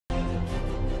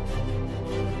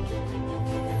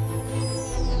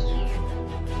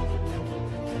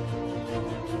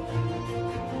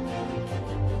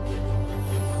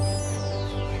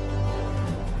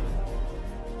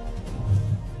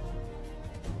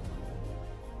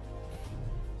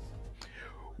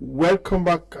Welcome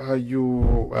back.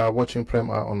 You are watching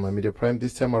Prime on My Media Prime.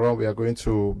 This time around, we are going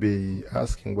to be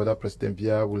asking whether President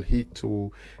Biya will heed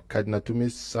to Cardinal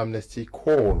Tumi's amnesty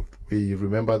call. We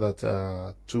remember that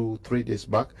 2-3 days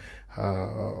back,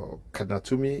 Cardinal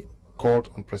Tumi called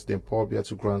on President Paul Biya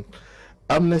to grant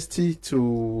amnesty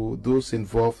to those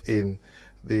involved in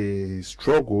the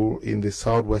struggle in the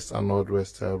southwest and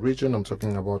northwest region. I'm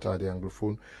talking about the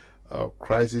Anglophone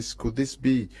crisis. Could this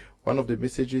be one of the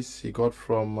messages he got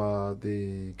from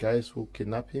the guys who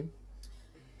kidnapped him?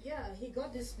 Yeah, he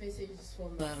got this message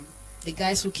from the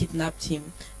guys who kidnapped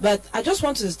him. But I just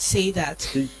want to say that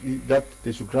that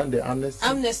they should grant the amnesty.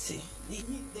 Amnesty.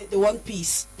 They want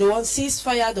peace. They want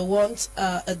ceasefire. They want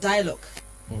a dialogue.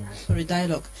 Sorry,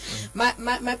 dialogue.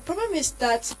 My problem is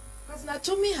that President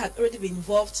Tumi had already been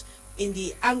involved in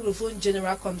the Anglophone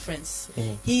General Conference.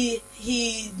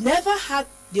 He never had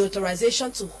the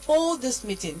authorization to hold this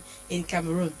meeting in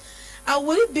Cameroon. And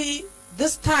will it be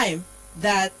this time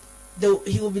that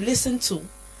he will be listened to?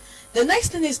 The next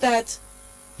thing is that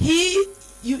he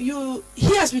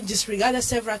has been disregarded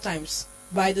several times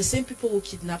by the same people who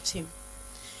kidnapped him.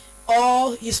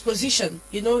 Or his position,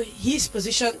 his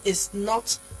position is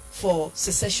not for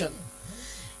secession.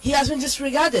 He has been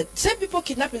disregarded. Same people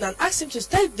kidnapped him and asked him to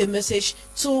send the message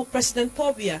to President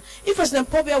Paul Biya. If President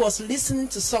Paul Biya was listening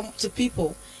to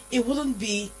people, it wouldn't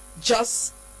be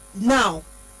just now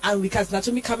and we can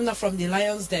Tumi coming up from the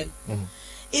lion's den.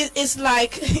 It's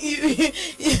like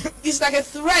it's like a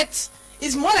threat.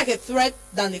 It's more like a threat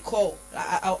than a call.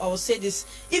 I will say this: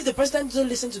 if the president didn't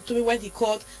listen to Tumi when he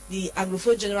called the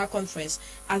Anglophone General Conference,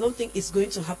 I don't think it's going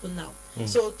to happen now.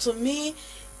 So to me,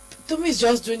 Tumi is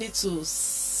just doing it to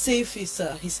save his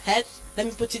head. Let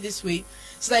me put it this way,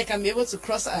 so that I can be able to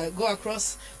go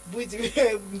across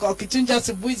Kitunja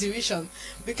to Bui division,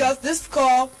 because this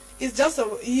call is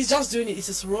he's just doing it. It's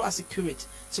his role as a curate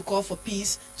to call for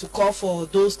peace, to call for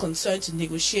those concerned to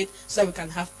negotiate so that we can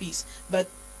have peace. But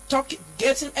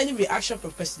getting any reaction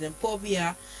from President Paul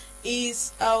Biya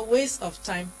is a waste of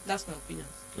time. That's my opinion.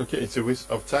 Okay, it's a waste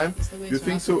of time. You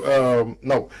think so?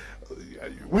 Now,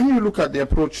 when you look at the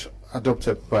approach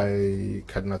adopted by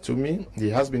Cardinal Tumi, he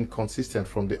has been consistent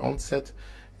from the onset.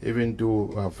 Even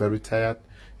though very tired,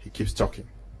 he keeps talking.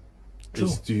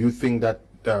 Do you think that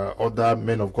other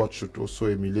men of God should also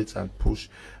emulate and push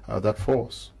that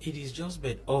force? It is just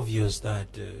but obvious that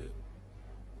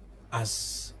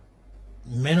as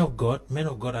men of God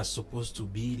are supposed to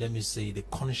be, let me say, the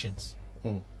conscience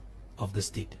of the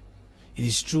state. It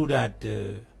is true that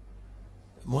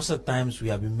most of the times we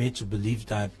have been made to believe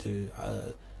that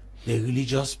the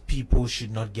religious people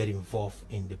should not get involved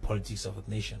in the politics of a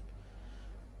nation.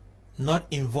 Not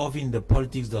involving the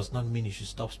politics does not mean you should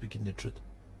stop speaking the truth.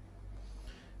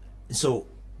 So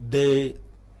let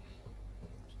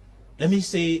me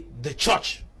say the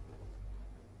church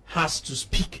has to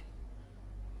speak,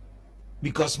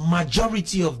 because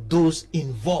majority of those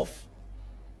involved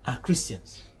are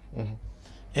Christians.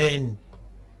 And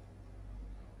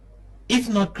if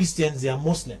not Christians, they are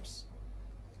Muslims.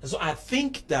 So I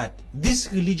think that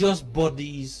these religious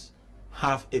bodies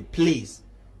have a place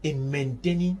in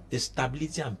maintaining the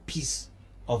stability and peace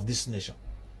of this nation.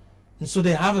 And so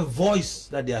they have a voice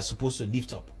that they are supposed to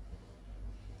lift up.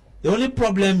 The only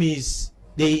problem is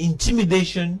the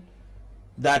intimidation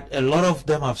that a lot of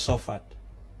them have suffered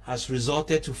has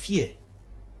resulted to fear.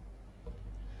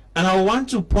 And I want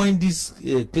to point this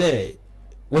clear.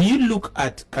 When you look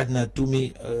at Cardinal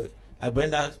Tumi,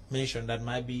 Brenda mentioned that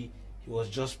maybe he was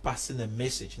just passing a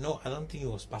message. No, I don't think he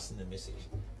was passing a message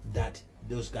that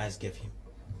those guys gave him.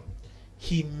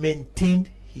 He maintained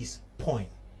his point.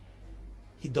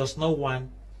 He does not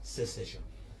want secession.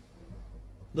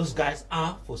 Those guys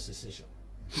are for secession.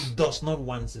 He does not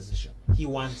want secession. He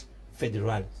wants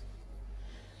federalism.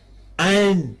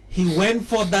 And he went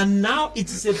for that. Now it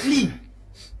is a plea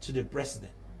to the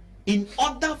president. In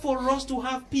order for us to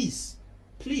have peace,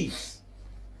 please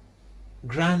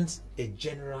grant a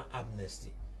general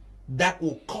amnesty that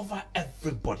will cover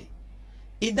everybody.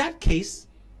 In that case,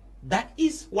 that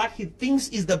is what he thinks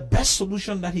is the best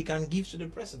solution that he can give to the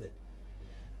president.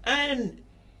 And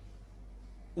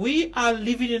we are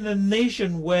living in a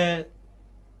nation where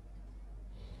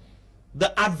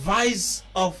the advice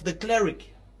of the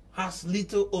cleric has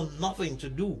little or nothing to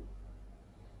do.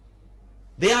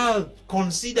 They are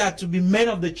considered to be men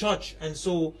of the church, and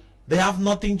so they have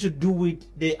nothing to do with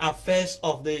the affairs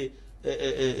of the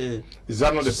Is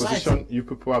that not society. The position you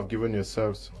people have given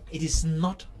yourselves? It is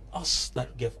not us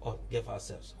that gave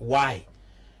ourselves. Why?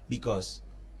 Because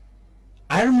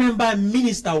I remember a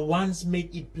minister once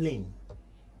made it plain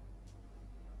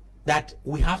that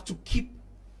we have to keep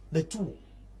the two.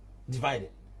 divided.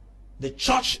 The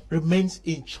church remains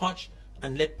in church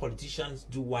and let politicians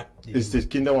do what they Is do. the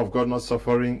kingdom of God not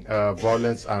suffering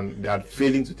violence and they are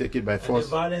failing to take it by force?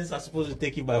 And the violence are supposed to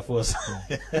take it by force.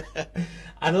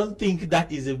 I don't think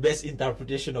that is the best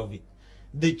interpretation of it.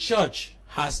 The church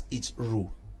has its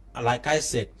rule. Like I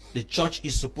said, the church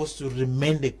is supposed to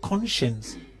remain the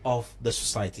conscience of the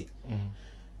society.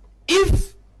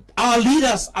 If our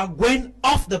leaders are going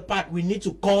off the path, we need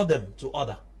to call them to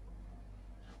order.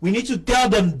 We need to tell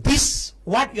them this,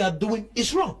 what you are doing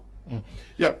is wrong.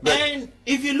 Yeah, and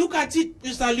if you look at it,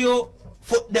 Mr. Leo,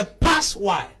 for the past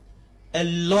while, a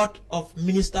lot of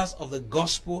ministers of the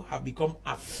gospel have become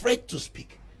afraid to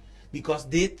speak because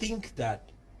they think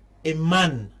that a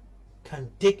man can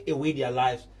take away their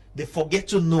lives. They forget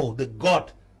to know the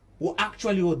God who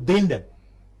actually ordained them,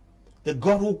 the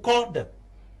God who called them.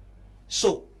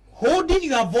 So holding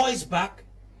your voice back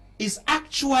is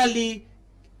actually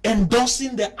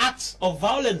endorsing the acts of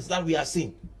violence that we are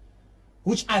seeing,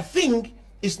 which I think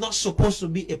is not supposed to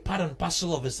be a part and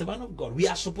parcel of a servant of God. We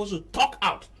are supposed to talk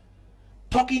out.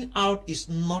 Talking out is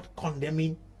not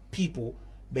condemning people,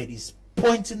 but is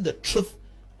pointing the truth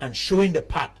and showing the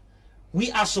path.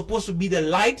 We are supposed to be the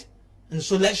light, and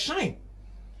so let's shine.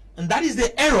 And that is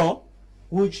the error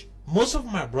which most of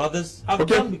my brothers have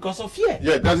done because of fear.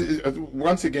 Yeah, that is,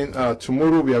 once again,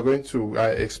 tomorrow we are going to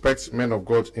expect men of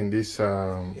God in this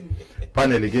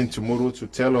panel again tomorrow to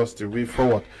tell us the way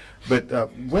forward.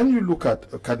 But when you look at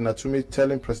Cardinal Tumi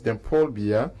telling President Paul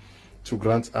Biya to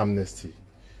grant amnesty,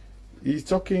 he's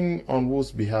talking on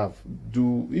whose behalf?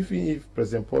 If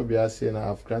President Paul Biya is saying I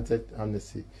have granted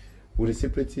amnesty, would the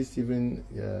separatists even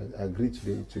agree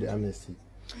to the amnesty?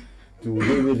 Do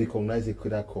they really recognize a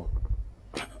Kuda court?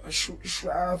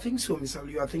 I think so, Mr.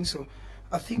 Liu. I think so.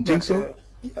 I think that so?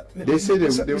 They say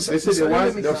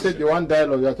the one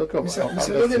dialogue you are talking about. Mr.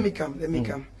 Liu, let me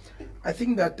come. I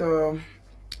think that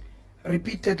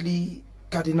repeatedly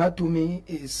Cardinal Tumi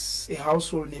is a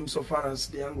household name so far as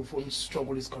the Anglophone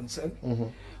struggle is concerned.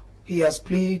 He has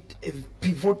played a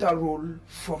pivotal role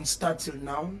from start till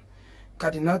now.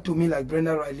 Cardinal Tumi, like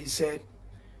Brenda Riley said,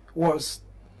 was,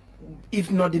 if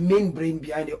not the main brain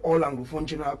behind the All Anglophone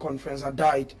General Conference, had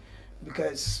died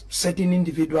because certain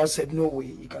individuals said no way,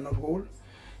 he cannot hold.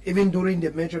 Even during the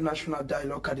major national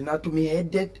dialogue, Cardinal Tumi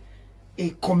headed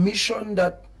a commission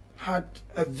that had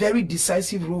a very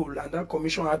decisive role, and that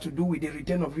commission had to do with the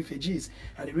return of refugees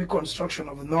and the reconstruction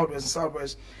of the Northwest and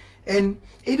Southwest. And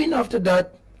even after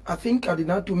that, I think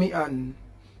Cardinal Tumi and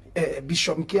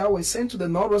Bishop Mkia were sent to the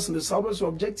Northwest and the Southwest with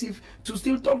objective to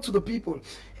still talk to the people.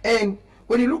 And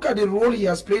when you look at the role he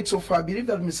has played so far, I believe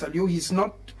that Mr. Liu, he's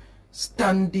not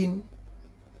standing,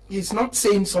 he's not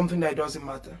saying something that doesn't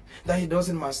matter, that he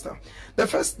doesn't master.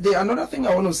 Another thing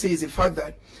I want to say is the fact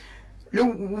that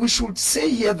we should say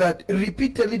here that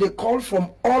repeatedly the call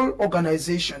from all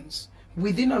organizations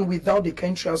within and without the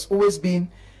country has always been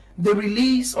the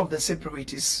release of the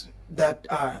separatists that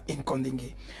are in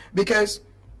Kondingi.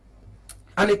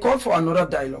 And a call for another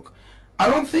dialogue. I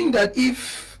don't think that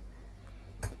if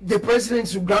the president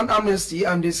should grant amnesty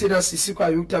and they say that Sissiko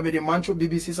Ayukta, the Mancho,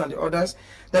 BBCs and the others,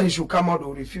 that he should come out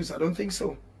or refuse. I don't think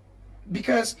so.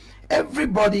 Because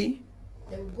everybody...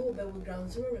 They will go, but will ground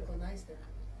zero recognize them?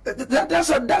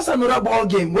 That's another ball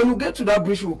game. When we get to that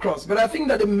bridge, we'll cross. But I think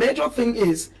that the major thing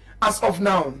is, as of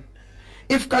now,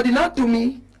 if Cardinal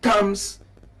Tumi comes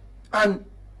and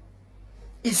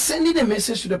is sending a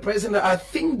message to the president, I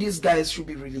think these guys should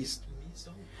be released.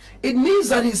 It means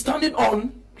that he's standing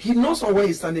on, he knows on where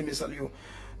he's standing, Mr. Liu.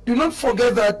 Do not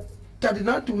forget that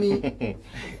Cardinal Tumi,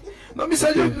 no,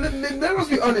 Mr. Liu, let us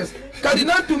be honest.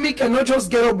 Cardinal Tumi cannot just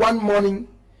get up one morning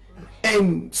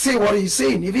and say what he's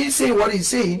saying. If he's saying what he's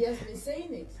saying, he has been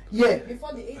saying it. Yeah.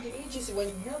 Before the AGC, when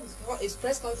he held his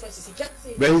press conferences, he kept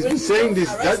saying. But he's been saying this.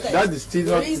 That is still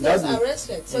not.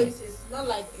 Arrested. So it's not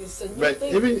like it's a new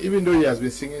thing. Even though he has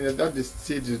been singing it, that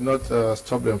still did not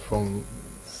stop them from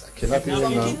kidnapping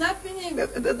him.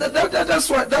 That's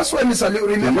why, Mr. Liu,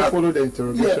 remember. Did you follow the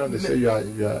interrogation? They say you are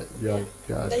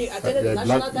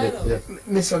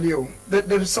Mr. Liu,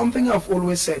 there is something I've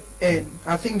always said, and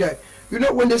I think that, you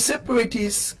know, when the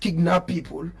separatists kidnap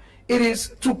people, it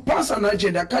is to pass an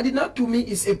agenda. Cardinal Tumi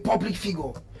is a public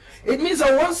figure. It means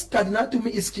that once Cardinal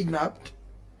Tumi is kidnapped,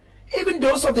 even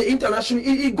those of the international,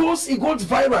 it goes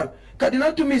viral.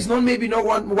 Cardinal Tumi is not maybe not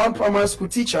one primary school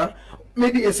teacher,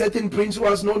 maybe a certain prince who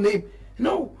has no name.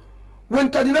 No. When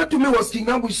Cardinal Tumi was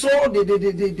kidnapped, we saw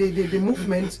the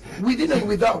movement within and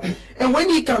without. And when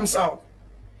he comes out,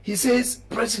 he says,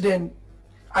 President,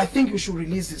 I think you should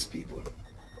release these people.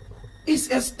 It's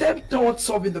a step towards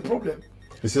solving the problem.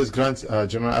 It says grant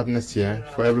general amnesty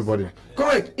for everybody.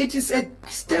 Correct. It is a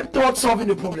step towards solving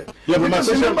the problem. Yeah, but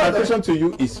my question to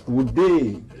you is, would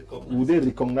they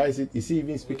recognize it? Is he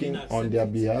even speaking on their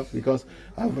behalf? Because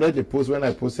I've read the post when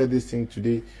I posted this thing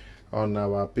today on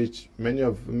our page.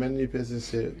 Many persons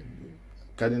say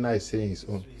Cardinal is saying his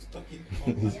own. He's talking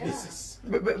on his basis.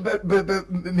 But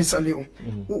Mr. Leon,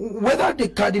 whether the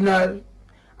Cardinal,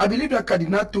 I believe that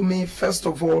Cardinal to me, first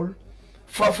of all,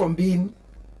 far from being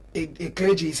a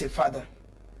clergy, is a father.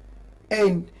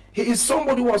 And he is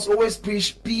somebody who has always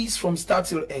preached peace from start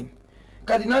till end.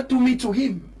 Cardinal to me, to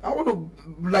him, I want to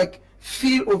like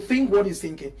feel or think what he's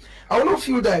thinking. I want to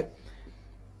feel that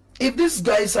if these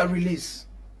guys are released,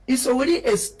 it's already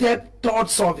a step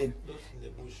towards solving. Those in the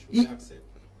bush will accept.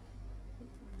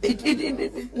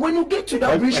 When you get to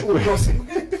that bridge, we'll cross it.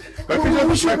 My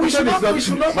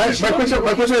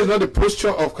question is not the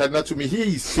posture of Cardinal to me.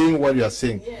 He is saying what you are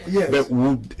saying. Yes. But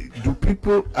do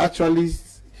people actually,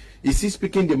 is he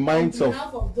speaking the minds of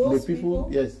the people?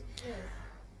 Yes.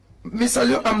 Mr.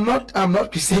 Leo, I'm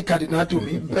not saying Cardinal to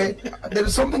me, but there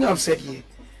is something I've said here.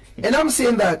 And I'm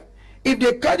saying that if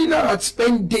the Cardinal had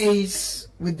spent days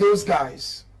with those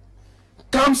guys,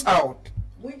 comes out,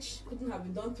 which couldn't have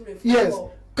been done through a yes,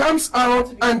 floor. Comes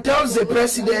out and tells the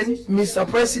president, Mr.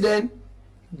 President,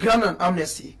 grant an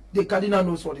amnesty. The Cardinal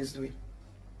knows what he's doing.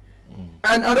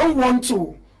 And I don't want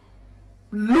to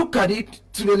look at it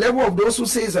to the level of those who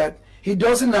say that he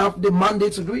doesn't have the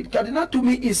mandate to do it. Cardinal to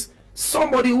me is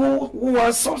somebody who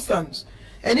has substance.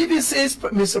 And if he says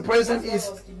Mr. President is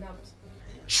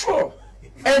sure,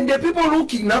 and the people who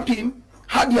kidnapped him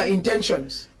had their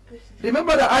intentions.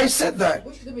 Remember that I said that.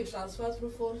 Which should be transferred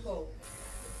through phone call.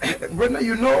 Brother,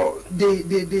 you know,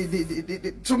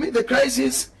 to me the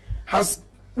crisis has,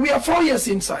 we are 4 years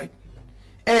inside,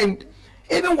 and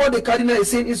even what the Cardinal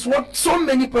is saying is what so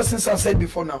many persons have said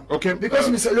before now. Okay. Because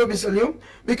Mr. Leo,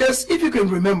 because if you can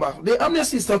remember, the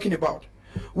amnesty is talking about,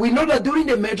 we know that during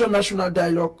the major national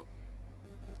dialogue,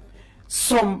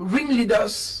 some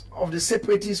ringleaders of the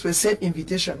separatists were sent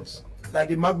invitations, like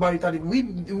the Magbarita,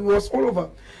 it was all over.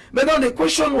 But now the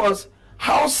question was,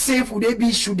 how safe would they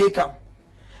be should they come?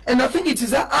 And I think it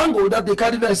is that angle that the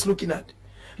Cardinal is looking at.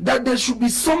 That there should be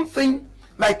something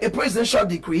like a presidential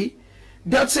decree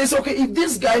that says, okay, if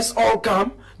these guys all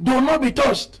come, they will not be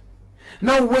touched.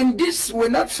 Now, when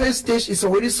that first stage is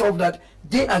already solved, that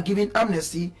they are giving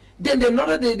amnesty, then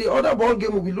the other ball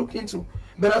game will be looked into.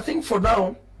 But I think for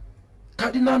now,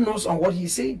 Cardinal knows on what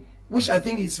he's saying, which I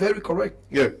think is very correct.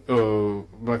 Yeah,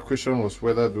 my question was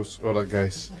whether those other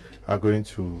guys are going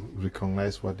to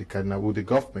recognize what the Cardinal, will the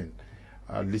government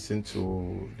listen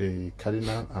to the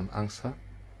Cardinal and answer?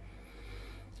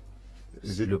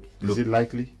 Is it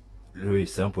likely? Oui,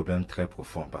 c'est un problème très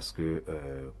profond parce que,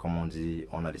 comme on dit,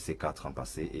 on a laissé 4 ans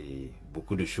passer et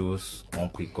beaucoup de choses ont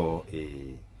pris corps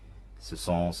et se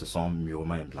sont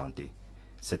mûrement implantées.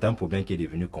 C'est un problème qui est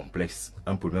devenu complexe,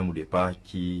 un problème au départ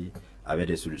qui avait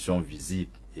des solutions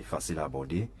visibles et faciles à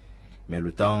aborder, mais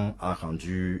le temps a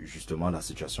rendu justement la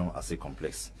situation assez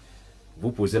complexe.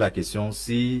 Vous posez la question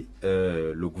si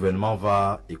le gouvernement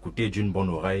va écouter d'une bonne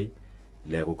oreille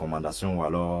les recommandations ou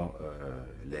alors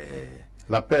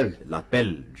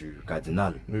l'appel du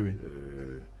cardinal. Oui.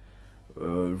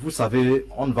 Vous savez,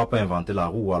 on ne va pas inventer la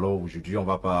roue, alors aujourd'hui on ne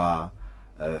va pas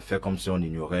faire comme si on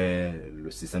ignorait le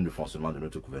système de fonctionnement de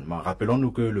notre gouvernement.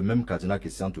 Rappelons-nous que le même cardinal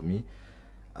Christian Tumi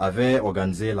avait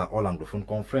organisé la Anglophone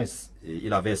Conference et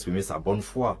il avait exprimé sa bonne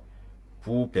foi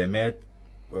pour permettre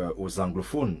aux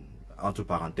anglophones, entre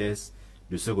parenthèses,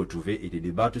 de se retrouver et de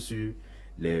débattre sur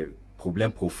les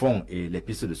problèmes profonds et les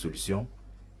pistes de solutions.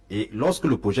 Et lorsque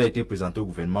le projet a été présenté au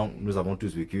gouvernement, nous avons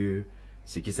tous vécu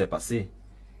ce qui s'est passé.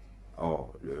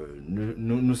 Or,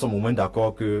 nous sommes au moins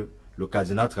d'accord que le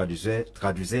cardinal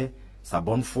traduisait sa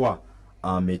bonne foi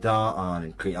en mettant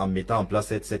en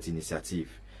place cette initiative.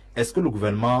 Est-ce que le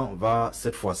gouvernement va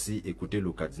cette fois-ci écouter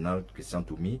le cardinal Christian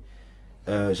Tumi?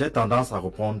 J'ai tendance à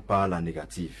répondre par la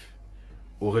négative.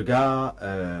 Au regard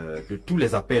de tous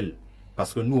les appels,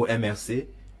 parce que nous au MRC,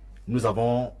 nous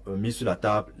avons mis sur la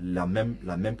table la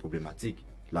même problématique,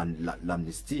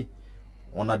 l'amnistie.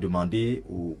 On a demandé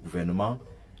au gouvernement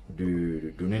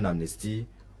de donner une amnistie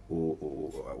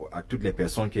à toutes les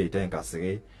personnes qui ont été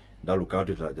incarcérées dans le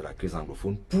cadre de la crise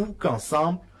anglophone, pour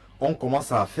qu'ensemble, on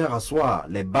commence à faire asseoir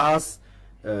les bases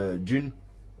d'une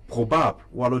probable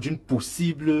ou alors d'une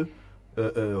possible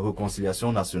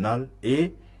réconciliation nationale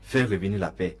et faire revenir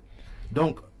la paix.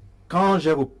 Donc, quand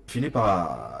j'ai fini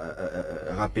par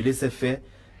rappeler ces faits,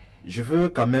 je veux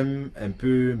quand même un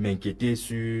peu m'inquiéter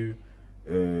sur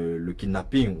le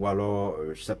kidnapping ou alors,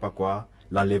 je sais pas quoi,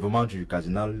 l'enlèvement du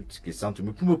cardinal Christian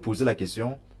Tumi, pour me poser la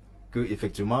question que,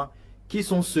 effectivement, qui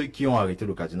sont ceux qui ont arrêté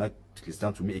le cardinal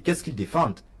Christian Tumi et qu'est-ce qu'ils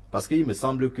défendent? Parce qu'il me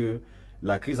semble que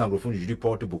la crise anglophone aujourd'hui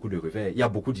porte beaucoup de revers. Il y a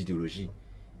beaucoup d'idéologies.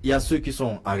 Il y a ceux qui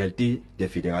sont en réalité des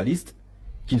fédéralistes,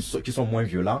 qui sont moins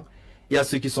violents. Il y a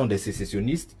ceux qui sont des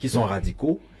sécessionnistes, qui sont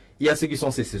radicaux. Il y a ceux qui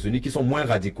sont sécessionnistes, qui sont moins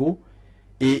radicaux.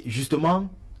 Et justement,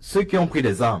 ceux qui ont pris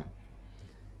des armes,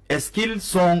 est-ce qu'ils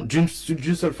sont d'une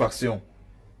seule faction?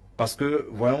 Parce que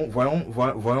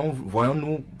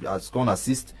voyons-nous à ce qu'on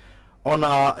assiste. On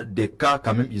a des cas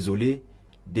quand même isolés,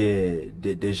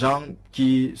 des gens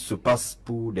qui se passent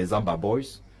pour des Amba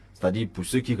Boys, c'est-à-dire pour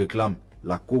ceux qui réclament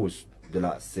la cause de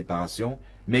la séparation,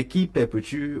 mais qui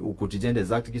perpétuent au quotidien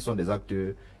des actes qui sont des actes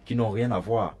qui n'ont rien à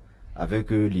voir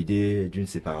avec l'idée d'une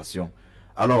séparation.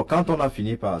 Alors, quand on a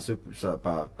fini par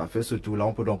faire ce tour-là,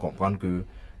 on peut donc comprendre que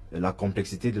la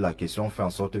complexité de la question fait en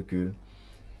sorte que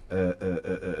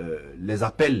les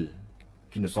appels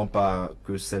qui ne sont pas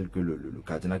que celles que le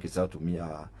cardinal Christian Tumi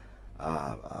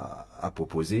a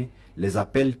proposé, les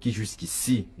appels qui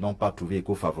jusqu'ici n'ont pas trouvé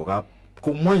écho favorable,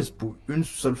 qu'au moins pour une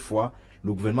seule fois,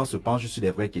 le gouvernement se penche sur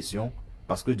des vraies questions,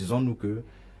 parce que disons-nous que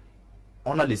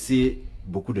on a laissé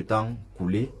beaucoup de temps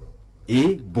couler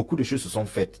et beaucoup de choses se sont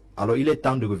faites. Alors il est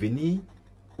temps de revenir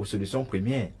aux solutions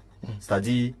premières,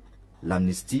 c'est-à-dire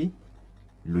l'amnistie,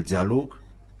 le dialogue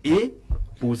et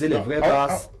poser les vraies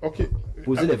bases,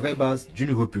 poser les vraies bases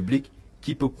d'une république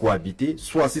qui peut cohabiter,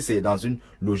 soit si c'est dans une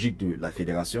logique de la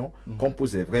fédération, qu'on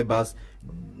pose les vraies bases,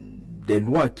 des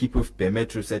lois qui peuvent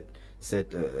permettre cette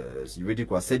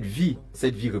vie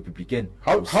républicaine.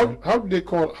 How do they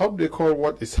call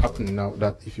what is happening now?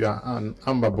 That if you are an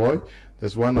Amba boy,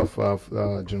 there's one of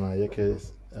General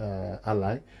Yeke's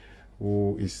ally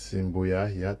who is in Biya.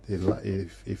 He had a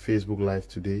Facebook live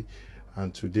today,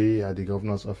 and today at the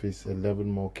governor's office, 11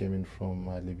 more came in from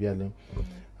Libya.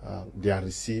 They are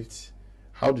received.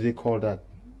 How do they call that?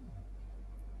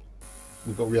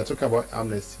 Because we are talking about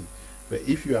amnesty. But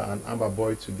if you are an Amba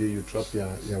boy today, you drop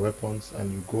your weapons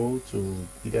and you go to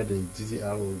either the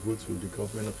GCR or you go to the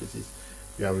government offices,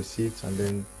 you are received, and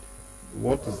then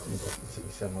what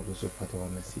is not also part of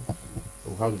amnesty?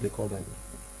 So how do they call that?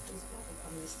 It's part of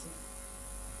amnesty.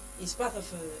 It's part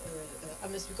of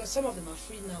amnesty because some of them are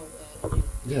free now.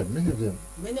 Yeah, many of them.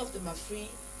 Many of them are free.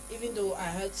 Even though I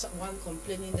heard someone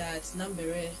complaining that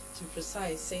Nambere, to be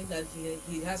precise, saying that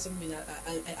he hasn't been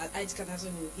ID card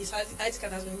hasn't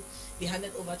been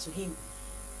handed over to him,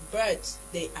 but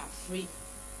they are free.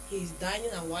 He's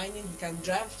dining and whining. He can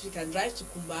drive to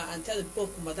Kumba and tell the people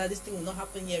of Kumba that this thing will not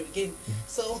happen here again.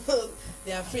 So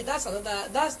they are free. That's another.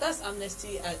 That's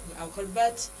amnesty. I'll call it.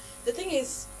 But the thing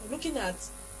is, looking at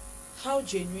how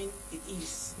genuine it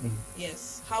is.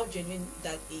 Yes, how genuine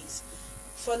that is.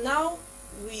 For now,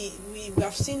 we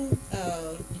have seen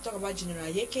you talk about General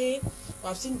Yeke. We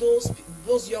have seen those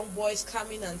young boys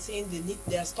coming and saying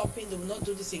they are stopping, they will not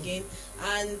do this again,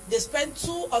 and they spend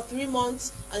 2 or 3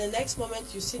 months, and the next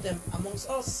moment you see them amongst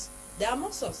us. They are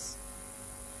amongst us.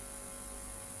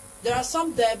 There are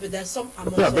some there, but there are some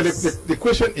amongst us. But the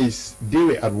question is, they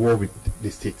were at war with the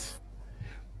state.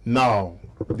 Now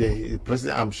the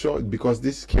president, I'm sure, because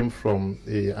this came from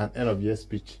an end of year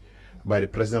speech by the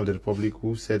president of the republic,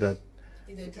 who said that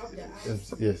they drop their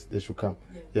eyes. Yes, they should come.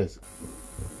 Yeah. Yes.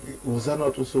 Was that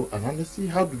not also an amnesty?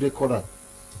 How do they call that?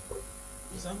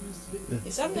 It's amnesty. Yeah.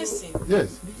 It's amnesty.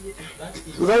 Yes.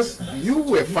 Because you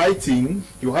were fighting,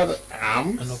 you had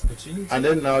arms, an opportunity, and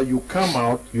then now you come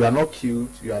out, you are not killed,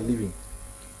 you are living.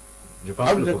 Je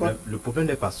pense que le problème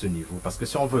n'est pas à ce niveau. Parce que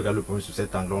si on veut regarder le problème sur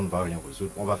cet angle, on ne va rien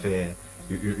résoudre. On va faire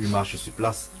une marche sur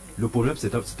place. Le problème,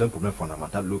 c'est un problème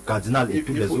fondamental. Le cardinal et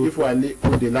tous les autres. Il faut aller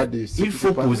au-delà de ce il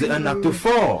faut poser un acte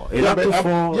fort. Et l'acte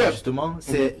fort, justement,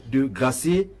 c'est de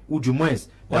gracier, ou du moins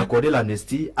d'accorder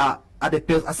l'amnistie à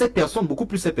ces personnes, beaucoup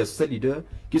plus ces leaders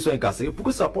qui sont incarcérés, pour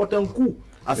que ça porte un coup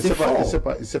assez fort.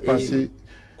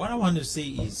 What I want to say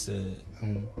is,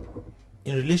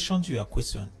 in relation to your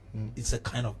question, it's a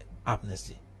kind of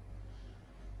amnesty.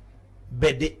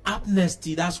 But the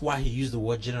amnesty, that's why he used the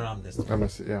word general amnesty.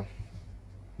 Amnesty, yeah.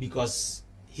 Because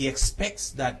he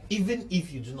expects that even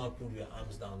if you do not put your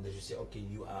arms down, they should say, okay,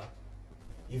 you are,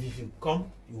 if you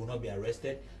come, you will not be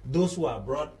arrested. Those who are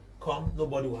abroad, come,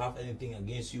 nobody will have anything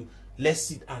against you. Let's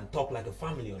sit and talk like a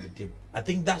family on the table. I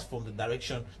think that's from the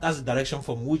direction, that's the direction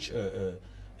from which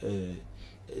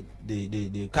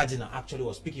the Cardinal actually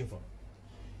was speaking from.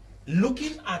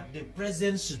 Looking at the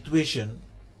present situation,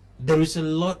 there is a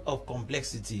lot of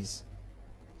complexities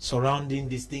surrounding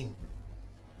this thing,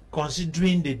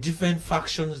 considering the different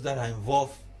factions that are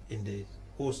involved in the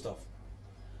whole stuff.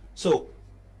 So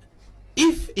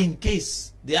if in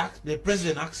case the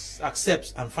president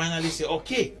accepts and finally say,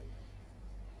 okay,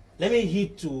 let me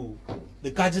heed to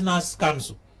the Cardinal's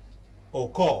council or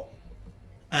call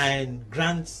and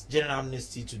grant general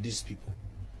amnesty to these people,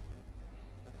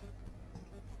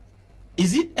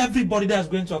 is it everybody that's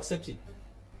going to accept it?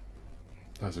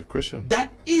 That's a question.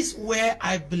 That is where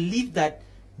I believe that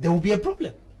there will be a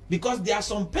problem, because there are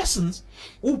some persons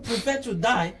who prefer to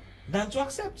die than to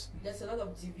accept. There's a lot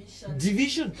of division.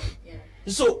 Division. Yeah.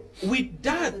 So with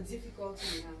that, the difficulty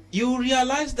we have. you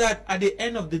realize that at the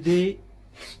end of the day,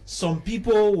 some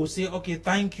people will say, okay,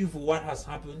 thank you for what has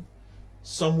happened.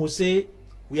 Some will say,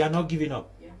 we are not giving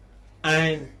up. Yeah.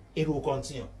 And it will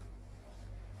continue.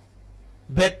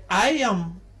 But I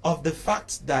am of the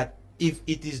fact that if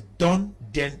it is done,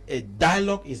 then a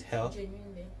dialogue is held.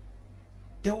 Genuinely.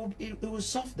 It will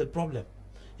solve the problem.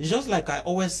 It's just like I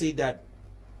always say that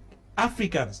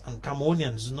Africans and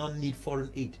Cameroonians do not need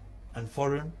foreign aid and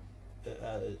foreign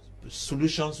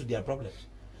solutions to their problems.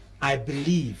 I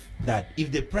believe that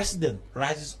if the president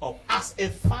rises up as a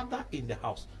father in the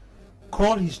house,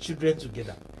 call his children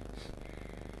together.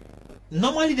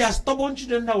 Normally there are stubborn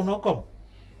children that will not come.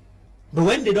 But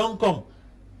when they don't come,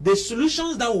 the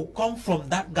solutions that will come from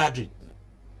that gathering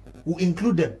will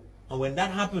include them. And when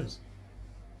that happens,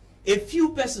 a few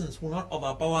persons will not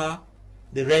overpower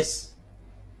the rest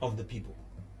of the people.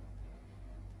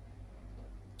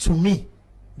 To me,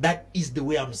 that is the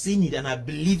way I'm seeing it, and I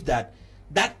believe that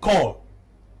that call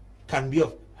can be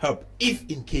of help if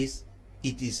in case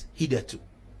it is heeded to.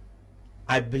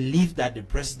 I believe that the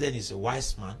president is a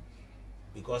wise man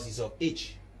because he's of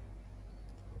age.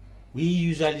 We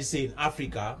usually say in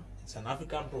Africa, it's an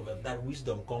African proverb, that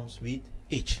wisdom comes with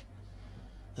age.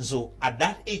 And so at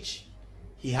that age,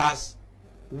 he has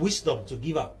wisdom to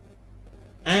give up.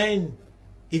 And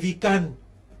if he can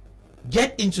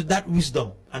get into that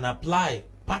wisdom and apply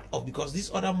part of, because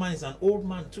this other man is an old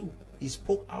man too, he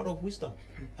spoke out of wisdom.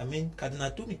 I mean,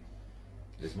 Cardinal Tumi.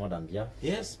 It's more than Biya.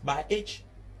 Yes, by age.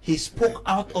 He spoke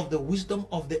out of the wisdom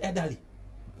of the elderly.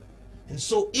 And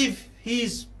so if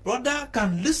his brother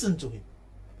can listen to him,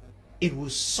 it will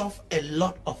solve a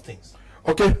lot of things.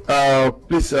 Okay,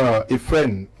 please, a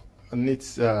friend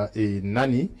needs a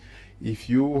nanny. If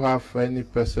you have any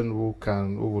person who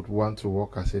would want to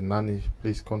work as a nanny,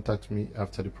 please contact me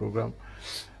after the program.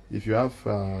 If you have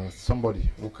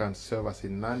somebody who can serve as a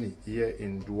nanny here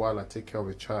in Douala, take care of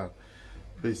a child,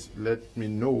 please let me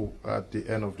know at the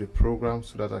end of the program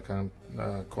so that I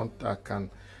can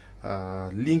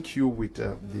link you with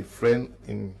the friend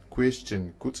in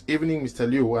question. Good evening, Mr.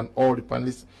 Liu and all the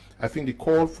panelists. I think the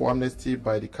call for amnesty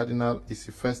by the Cardinal is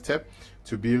the first step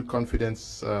to build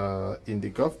confidence in the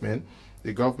government.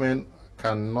 The government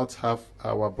cannot have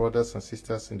our brothers and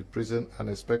sisters in the prison and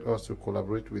expect us to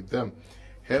collaborate with them.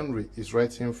 Henry is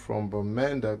writing from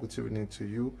Bamenda. Good evening to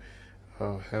you,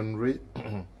 Henry.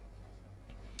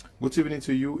 Good evening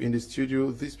to you in the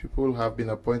studio. These people have been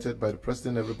appointed by the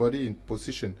president. Everybody in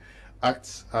position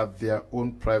acts at their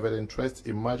own private interest.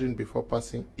 Imagine before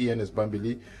passing ENS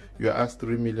Bambili, you are asked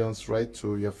 3 million right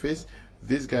to your face.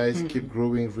 These guys keep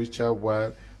growing richer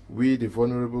while we, the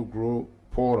vulnerable, grow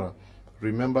poorer.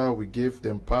 Remember, we gave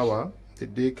them power. The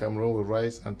day Cameroon will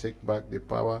rise and take back the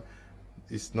power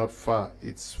is not far.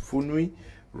 It's Funui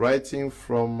writing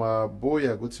from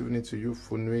Boya. Good evening to you,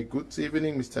 Funui. Good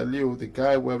evening, Mr. Leo. The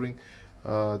guy wearing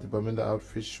the Bamenda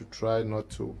outfit should try not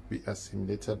to be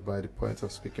assimilated by the point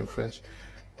of speaking French,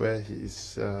 where he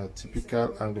is typical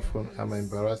Anglophone. I'm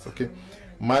embarrassed. Okay.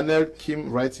 Manel Kim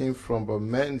writing from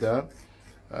Bamenda.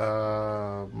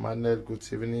 Manel, good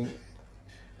evening.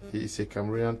 He is a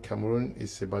Cameroonian. Cameroon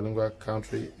is a bilingual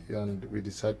country, and we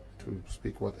decide to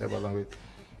speak whatever language.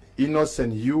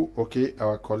 Innocent you, okay,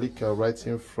 our colleague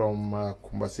writing from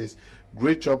Kumba says,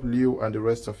 great job, Leo, and the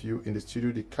rest of you in the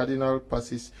studio. The Cardinal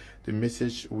passes the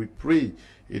message. We pray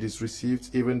it is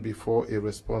received even before a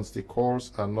response. The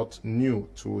calls are not new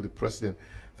to the president.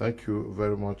 Thank you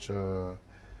very much,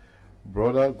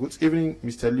 brother. Good evening,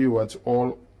 Mr. Leo, and to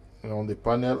all on the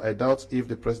panel. I doubt if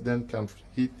the president can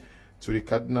hit to the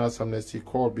Cardinal's amnesty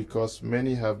call, because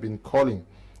many have been calling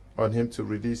on him to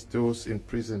release those in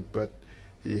prison, but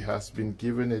he has been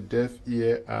given a deaf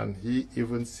ear, and he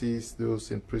even sees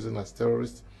those in prison as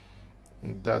terrorists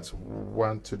that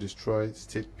want to destroy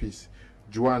state peace.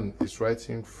 Juan is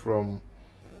writing from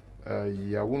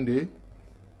Yaoundé.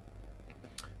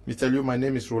 Mr. Liu, my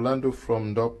name is Rolando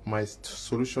from DOP. My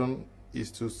solution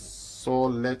is to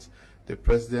let the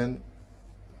president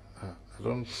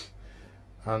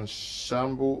and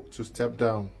Shambo to step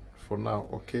down for now,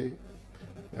 okay?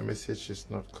 The message is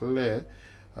not clear.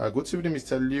 Good evening,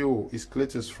 Mr. Liu. Is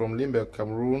Cletus from Limburg,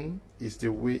 Cameroon? Is the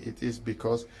way it is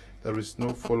because there is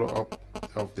no follow-up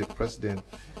of the president.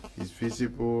 He's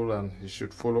visible and he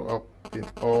should follow up in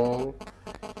all.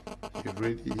 He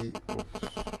really. Oh,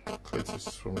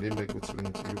 Cletus from Limburg. Good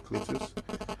evening to you, Cletus.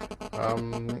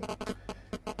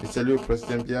 Mr. Liu,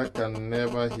 President Biya can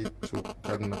never hit to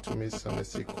Cardinal Tumi's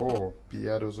amnesty call.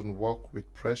 Biya doesn't work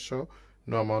with pressure.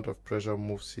 No amount of pressure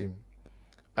moves him.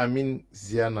 I mean,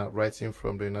 Ziana, writing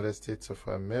from the United States of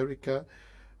America.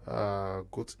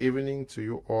 Good evening to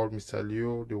you all, Mr.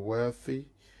 Liu. The wealthy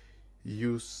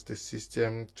use the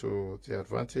system to their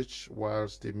advantage,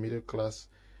 whilst the middle class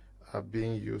are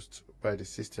being used by the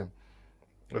system.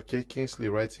 Okay, Kingsley,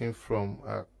 writing from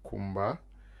Kumba.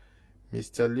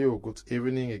 Mr. Liu, good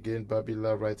evening again.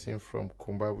 Babila, writing from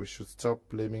Kumba. We should stop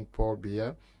blaming Paul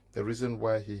Biya. The reason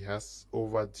why he has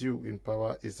overdue in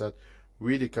power is that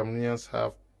we, the Cameroonians,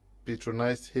 have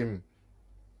patronized him.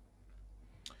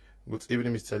 Good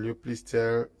evening, Mr. Liu. Please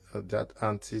tell that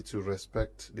auntie to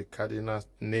respect the Cardinal's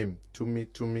name.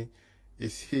 Tumi.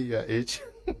 Is he your age?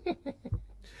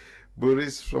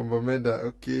 Boris from Momenda.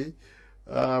 Okay.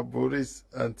 Boris,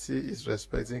 auntie is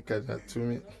respecting Cardinal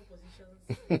Tumi.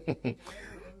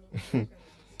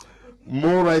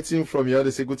 More writing from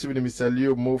Yaoundé. Say good evening, Mr.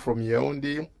 Leo. More from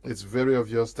Yaoundé. It's very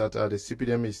obvious that the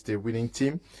CPDM is the winning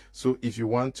team. So if you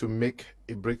want to make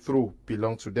a breakthrough,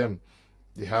 belong to them.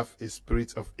 They have a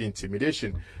spirit of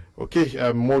intimidation.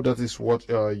 Okay, more that is what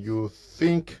you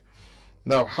think.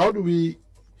 Now, how do we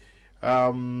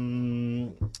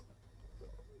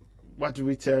what do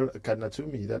we tell Cardinal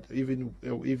Tumi that even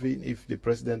if the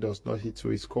president does not hit to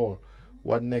his call,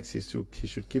 what next is he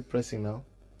should keep pressing now?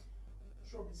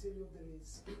 Sure, there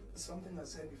is something I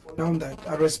said before now that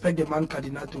I respect the man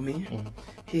Cardinal Tumi.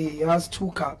 He has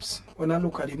two caps. When I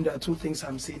look at him, there are two things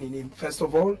I'm seeing in him. First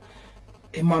of all,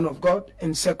 a man of God,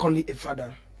 and secondly, a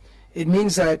father. It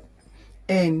means that,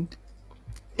 and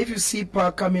if you see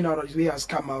Pa coming out of his way has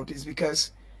come out, is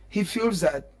because he feels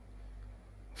that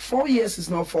 4 years is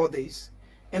not 4 days.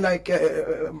 And like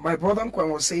my brother Kwan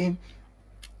was saying,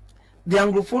 the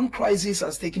Anglophone crisis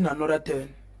has taken another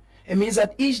turn. It means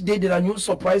that each day there are new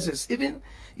surprises. Even,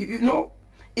 you know,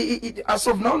 as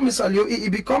of now, Mr. Leo,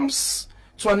 it becomes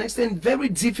to an extent very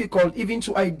difficult even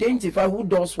to identify who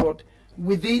does what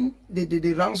within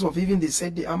the ranks of even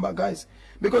the Amber guys.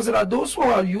 Because there are those who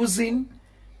are using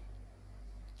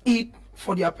it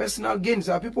for their personal gains.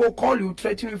 There are people who call you,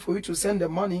 threatening for you to send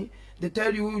them money. They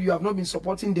tell you you have not been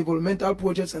supporting developmental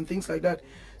projects and things like that.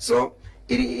 So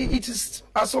it is,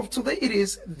 as of today, it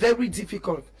is very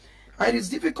difficult. And it is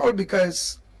difficult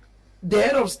because the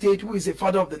head of state, who is the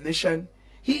father of the nation,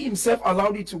 he himself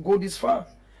allowed it to go this far.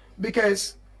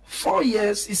 Because 4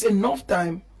 years is enough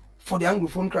time for the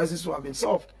Anglophone crisis to have been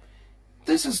solved.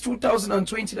 This is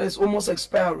 2020 that is almost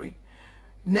expiring.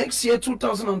 Next year,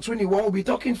 2021, we'll be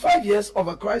talking 5 years of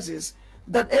a crisis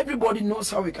that everybody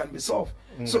knows how it can be solved.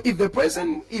 So if the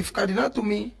president, if Cardinal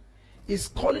Tumi is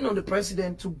calling on the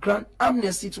president to grant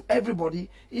amnesty to everybody,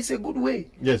 it's a good way.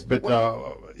 Yes, but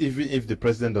even if the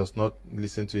president does not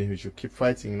listen to him, he should keep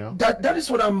fighting now. That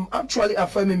is what I'm actually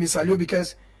affirming, Mr. Leo,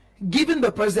 because given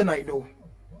the president I know,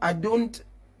 I don't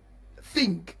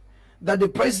think that the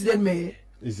president may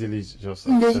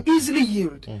easily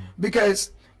yield,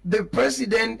 because the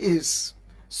president is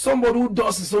somebody who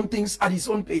does his own things at his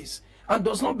own pace and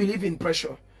does not believe in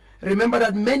pressure. Remember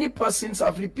that many persons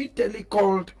have repeatedly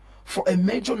called for a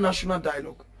major national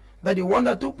dialogue, that the one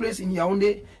that took place in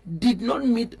Yaoundé did not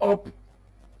meet up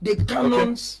the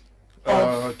canons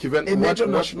of a major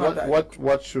national dialogue.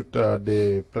 What should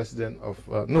the president of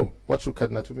what should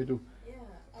Cardinal Tumi do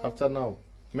after now?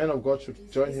 Men of God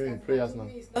should join him in prayers now.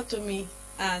 It's not to me,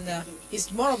 and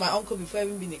it's more of my uncle before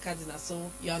even being a cardinal.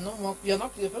 So you are no more. You're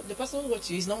not the person who got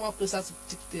you is no more closer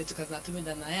to Cardinal Tumi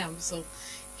than I am. So you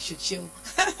should chill.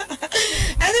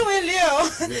 Anyway, Leo,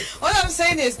 yes. What I'm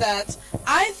saying is that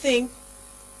I think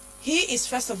he is,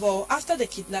 first of all, after the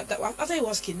kidnap. After he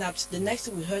was kidnapped, the next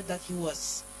thing we heard that he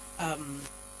was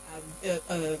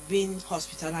being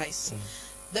hospitalized.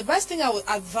 The best thing I would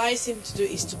advise him to do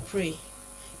is to pray.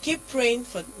 Keep praying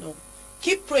for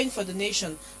the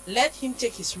nation. Let him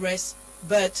take his rest,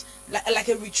 but like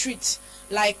a retreat,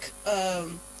 like I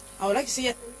would like to say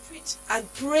a retreat,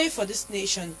 and pray for this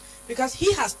nation, because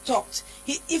he has talked.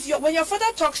 When your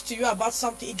father talks to you about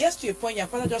something, it gets to a point your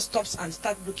father just stops and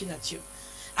starts looking at you,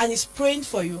 and he's praying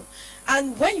for you.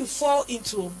 And when you fall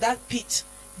into that pit,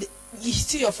 he's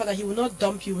still your father. He will not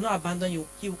dump you, he will not abandon you.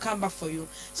 He will come back for you.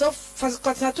 So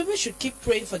Cardinal Tumi should keep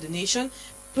praying for the nation.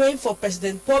 praying for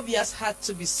President Paul Biya's heart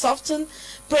to be softened,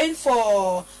 praying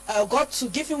for God to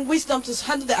give him wisdom to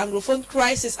handle the Anglophone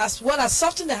crisis, as well as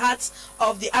soften the hearts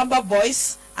of the Amber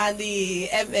Boys and the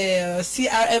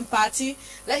CRM party.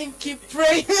 Let him keep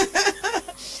praying.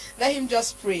 Let him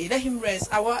just pray. Let him rest.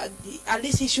 At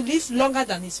least he should live longer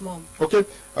than his mom. Okay.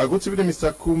 Good evening,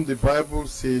 Mr. Kum. The Bible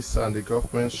says, and the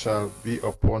government shall be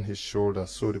upon his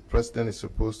shoulders. So the president is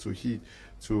supposed to heed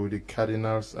to the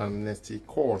Cardinal's Amnesty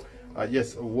call.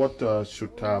 Yes, what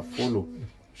should follow?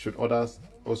 Should others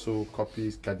also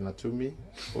copy Cardinal Tumi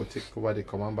or take over the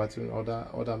command baton,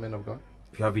 other men of God?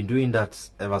 We have been doing that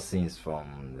ever since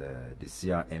from the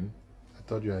CRM. I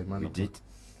thought you were a man of God.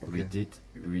 Okay.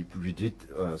 We did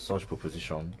such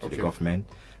proposition to the government.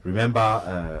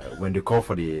 Remember when they call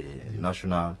for the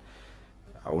national,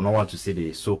 I would not want to say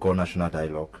the so-called national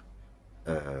dialogue,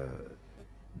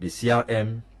 the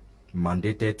CRM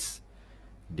mandated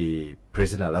the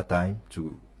president at that time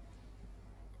to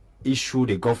issue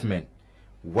the government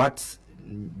what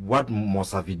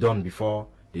must have been done before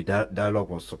the dialogue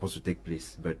was supposed to take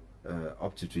place. But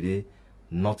up to today,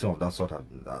 nothing of that sort has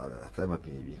ever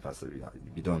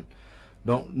been done.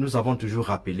 Donc nous avons toujours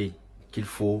rappelé qu'il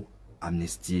faut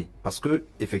amnistier, parce que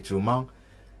effectivement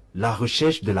la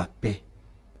recherche de la paix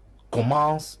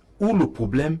commence où le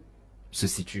problème se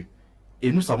situe.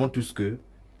 Et nous savons tous que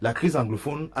la crise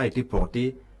anglophone a été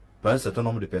portée par un certain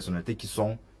nombre de personnalités qui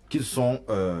sont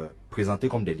présentées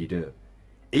comme des leaders.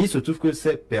 Et il se trouve que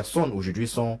ces personnes aujourd'hui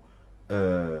sont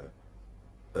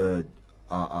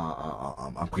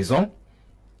en prison,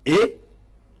 et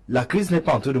la crise n'est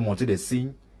pas en train de montrer des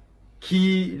signes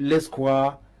qui laissent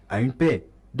croire à une paix.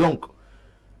 Donc,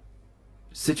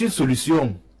 c'est une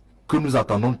solution que nous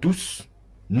attendons tous.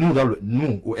 Nous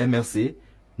au MRC,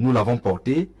 nous l'avons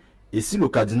portée. Et si le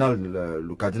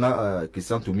cardinal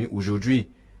Christian Tumi aujourd'hui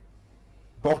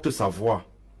porte sa voix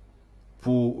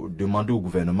pour demander au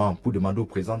gouvernement, pour demander au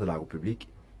président de la République,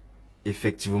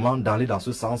 effectivement, d'aller dans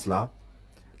ce sens-là,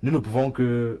 nous ne pouvons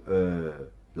que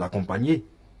l'accompagner.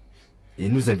 Et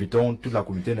nous invitons toute la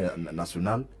communauté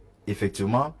nationale,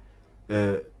 effectivement,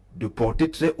 de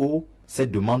porter très haut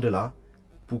cette demande-là,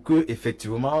 pour que,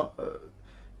 effectivement,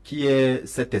 qu'il y ait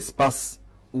cet espace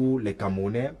où les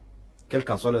Camerounais, quelle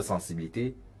qu'en soit leur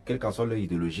sensibilité, quelle qu'en soit leur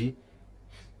idéologie,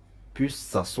 puissent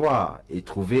s'asseoir et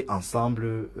trouver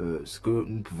ensemble ce que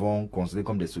nous pouvons considérer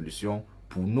comme des solutions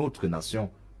pour notre nation,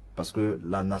 parce que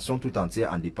la nation tout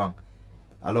entière en dépend.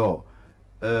 Alors,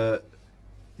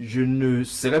 je ne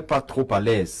serais pas trop à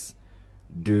l'aise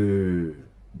de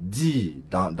dire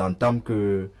d'entendre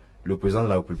que le président de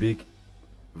la République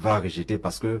va rejeter,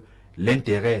 parce que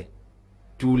l'intérêt,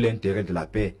 tout l'intérêt de la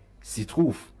paix s'y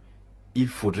trouve. Il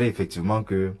faudrait effectivement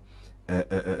que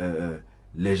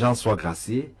les gens soient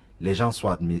graciés, les gens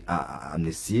soient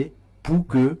amnistiés, pour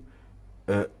que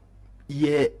il y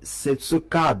ait ce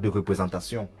cadre de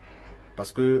représentation.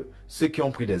 Parce que ceux qui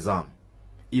ont pris des armes,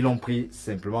 ils l'ont pris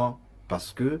simplement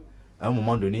parce que à un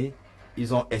moment donné,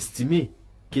 ils ont estimé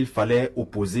qu'il fallait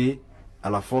opposer à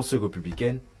la force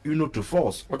républicaine une autre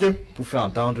force pour faire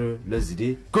entendre leurs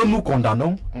idées que nous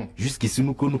condamnons, jusqu'ici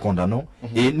que nous condamnons,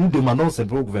 et nous demandons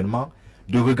simplement au gouvernement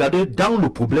de regarder dans le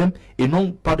problème et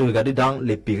non pas de regarder dans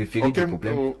les périphéries du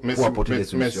problème pour apporter des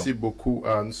solutions. Merci beaucoup.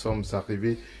 Nous sommes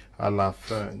arrivés à la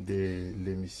fin de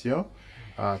l'émission.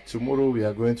 Tomorrow we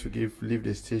are going to leave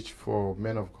the stage for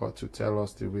men of God to tell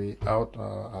us the way out.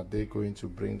 Are they going to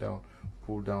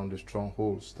pull down the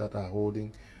strongholds that are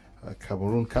holding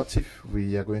Cameroon captive?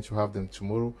 We are going to have them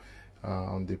tomorrow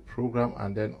on the program,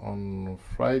 and then on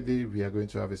Friday we are going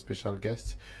to have a special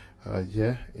guest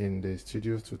here in the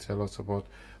studio to tell us about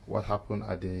what happened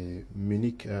at the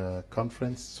Munich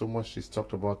conference. So much is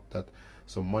talked about that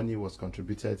some money was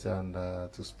contributed and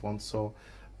to sponsor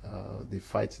the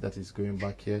fight that is going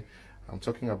back here. I'm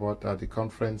talking about the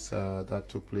conference that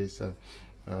took place,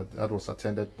 that was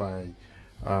attended by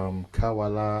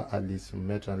Kawala, Alice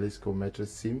Metro, and Lisco Metro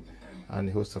Sim, and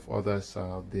a host of others.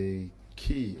 The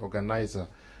key organizer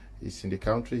is in the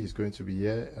country. He's going to be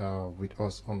here with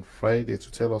us on Friday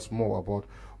to tell us more about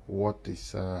what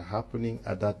is happening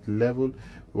at that level.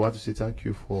 We want to say thank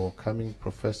you for coming,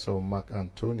 Professor Mark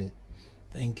Anthony.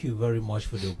 Thank you very much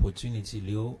for the opportunity,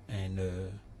 Leo, and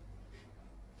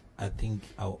I think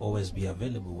I'll always be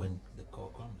available when the call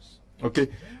comes. Okay,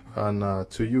 and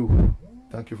to you,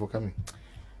 thank you for coming.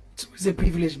 It's a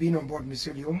privilege being on board,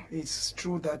 Mr. Leo. It's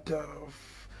true that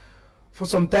for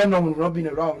some time now we've not been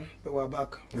around, but we're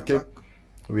back.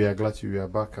 We are glad you are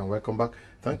back, and welcome back.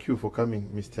 Thank you for coming,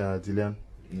 Mr. Dillian.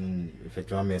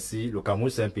 Effectivement, merci. Le Cameroun,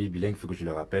 c'est un pays bilingue, il faut que je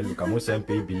le rappelle. Le Cameroun, c'est un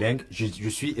pays bilingue. Je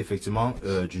suis effectivement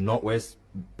du nord-ouest,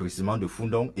 précisément de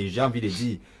Fundong, et j'ai envie de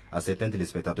dire à certains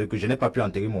téléspectateurs que je n'ai pas pu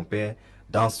enterrer mon père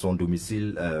dans son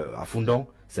domicile à Fundong,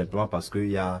 simplement parce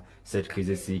qu'il y a cette crise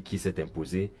ici qui s'est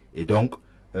imposée. Et donc,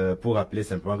 pour rappeler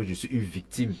simplement que je suis une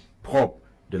victime propre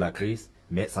de la crise,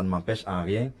 mais ça ne m'empêche en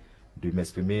rien de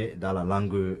m'exprimer dans la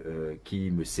langue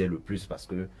qui me sert le plus, parce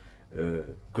que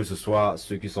ce soit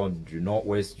ceux qui sont du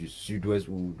nord-ouest, du sud-ouest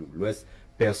ou de l'ouest,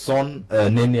 personne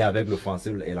n'est né avec le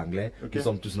français et l'anglais. Okay. Nous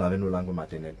sommes tous nés avec nos langues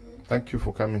maternelles. Thank you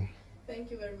for coming.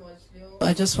 Thank you very much, Leo.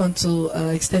 I just want to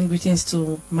extend greetings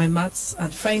to my maths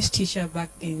and French teacher back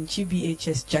in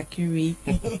GBHS, Jacquerie.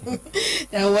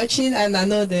 They are watching, and I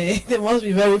know they must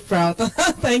be very proud.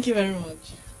 Thank you very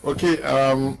much. Okay,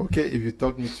 okay, if you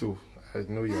taught me to, I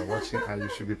know you are watching and you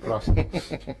should be proud.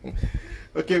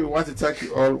 Okay, we want to thank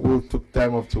you all who took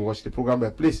time off to watch the program.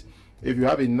 But please, if you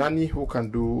have a nanny who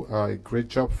can do a great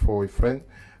job for a friend,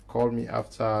 call me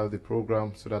after the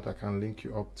program so that I can link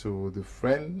you up to the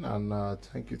friend. And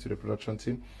thank you to the production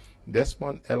team,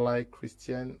 Desmond, Eli,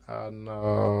 Christian, and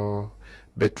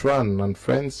Bertrand and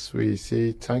friends. We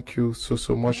say thank you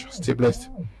so much. Stay blessed.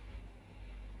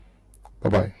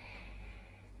 Bye-bye.